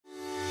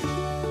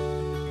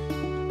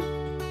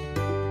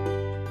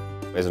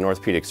As an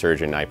orthopedic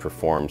surgeon, I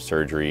perform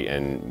surgery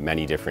in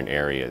many different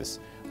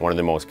areas. One of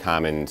the most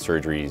common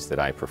surgeries that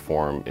I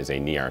perform is a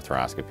knee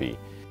arthroscopy.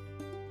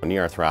 A knee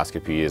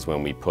arthroscopy is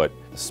when we put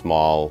a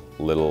small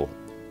little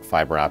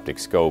fiber optic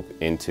scope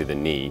into the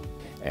knee,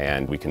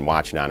 and we can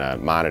watch it on a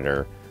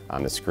monitor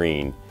on the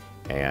screen.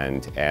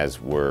 And as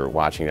we're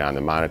watching it on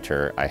the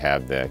monitor, I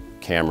have the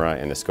camera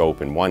and the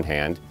scope in one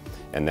hand,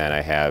 and then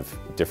I have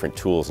different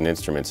tools and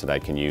instruments that I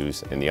can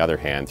use in the other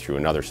hand through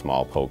another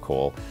small poke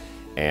hole.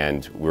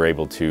 And we're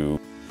able to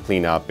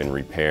clean up and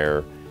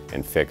repair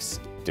and fix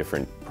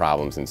different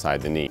problems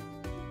inside the knee.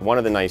 One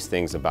of the nice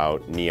things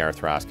about knee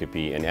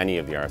arthroscopy and any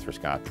of the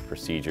arthroscopic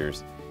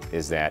procedures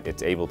is that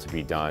it's able to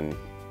be done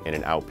in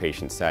an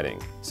outpatient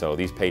setting. So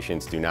these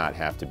patients do not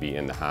have to be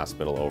in the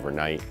hospital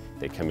overnight.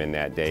 They come in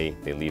that day,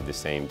 they leave the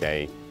same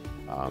day.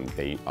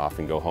 They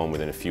often go home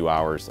within a few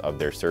hours of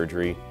their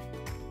surgery.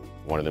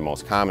 One of the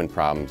most common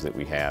problems that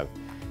we have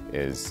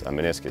is a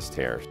meniscus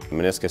tear.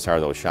 Meniscus are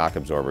those shock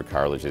absorber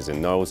cartilages,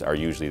 and those are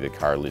usually the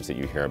cartilage that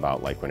you hear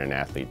about, like when an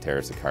athlete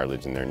tears the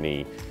cartilage in their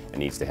knee and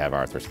needs to have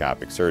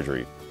arthroscopic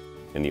surgery.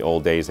 In the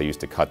old days, they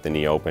used to cut the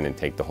knee open and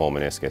take the whole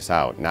meniscus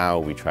out. Now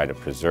we try to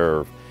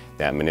preserve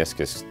that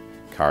meniscus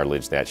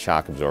cartilage, that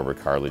shock absorber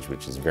cartilage,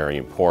 which is very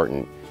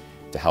important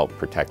to help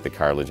protect the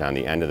cartilage on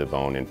the end of the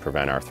bone and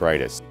prevent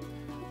arthritis.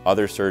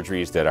 Other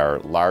surgeries that are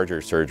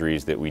larger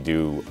surgeries that we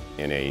do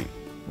in a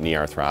knee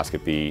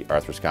arthroscopy,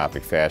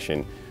 arthroscopic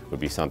fashion, would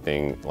be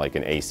something like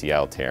an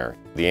ACL tear.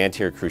 The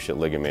anterior cruciate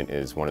ligament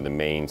is one of the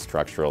main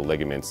structural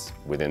ligaments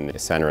within the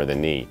center of the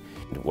knee.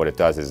 What it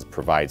does is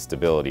provide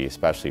stability,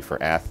 especially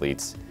for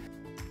athletes.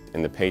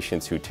 In the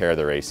patients who tear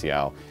their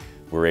ACL,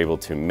 we're able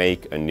to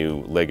make a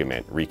new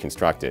ligament,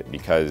 reconstruct it,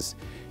 because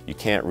you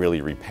can't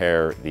really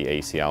repair the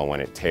ACL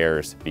when it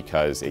tears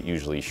because it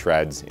usually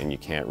shreds and you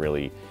can't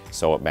really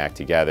sew it back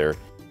together.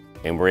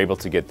 And we're able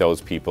to get those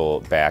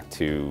people back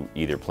to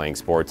either playing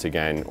sports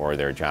again or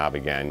their job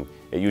again.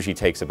 It usually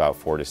takes about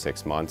 4 to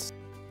 6 months.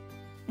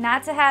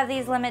 Not to have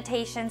these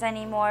limitations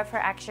anymore for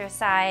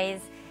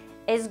exercise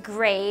is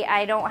great.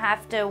 I don't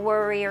have to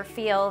worry or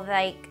feel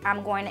like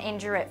I'm going to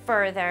injure it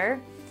further.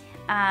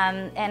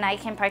 And I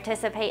can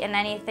participate in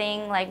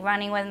anything like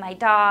running with my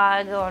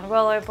dog, going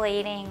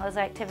rollerblading, those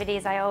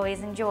activities I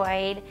always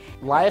enjoyed.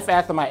 Life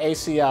after my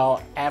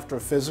ACL, after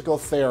physical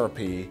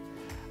therapy,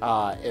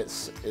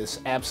 it's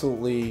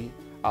absolutely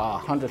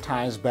 100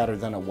 times better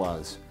than it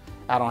was.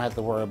 I don't have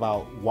to worry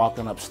about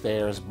walking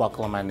upstairs,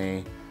 buckling my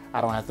knee.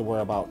 I don't have to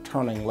worry about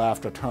turning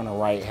left or turning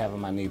right,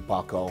 having my knee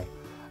buckle.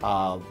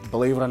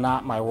 Believe it or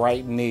not, my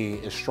right knee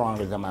is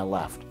stronger than my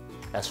left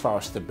as far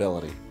as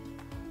stability.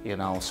 You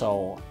know,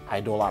 so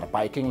I do a lot of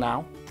biking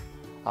now.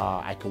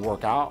 I can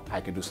work out, I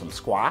can do some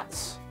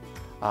squats,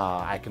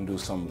 I can do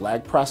some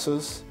leg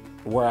presses,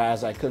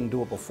 whereas I couldn't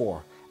do it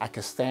before. I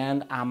can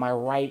stand on my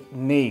right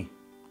knee,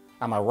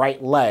 on my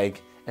right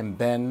leg, and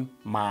bend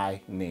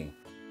my knee.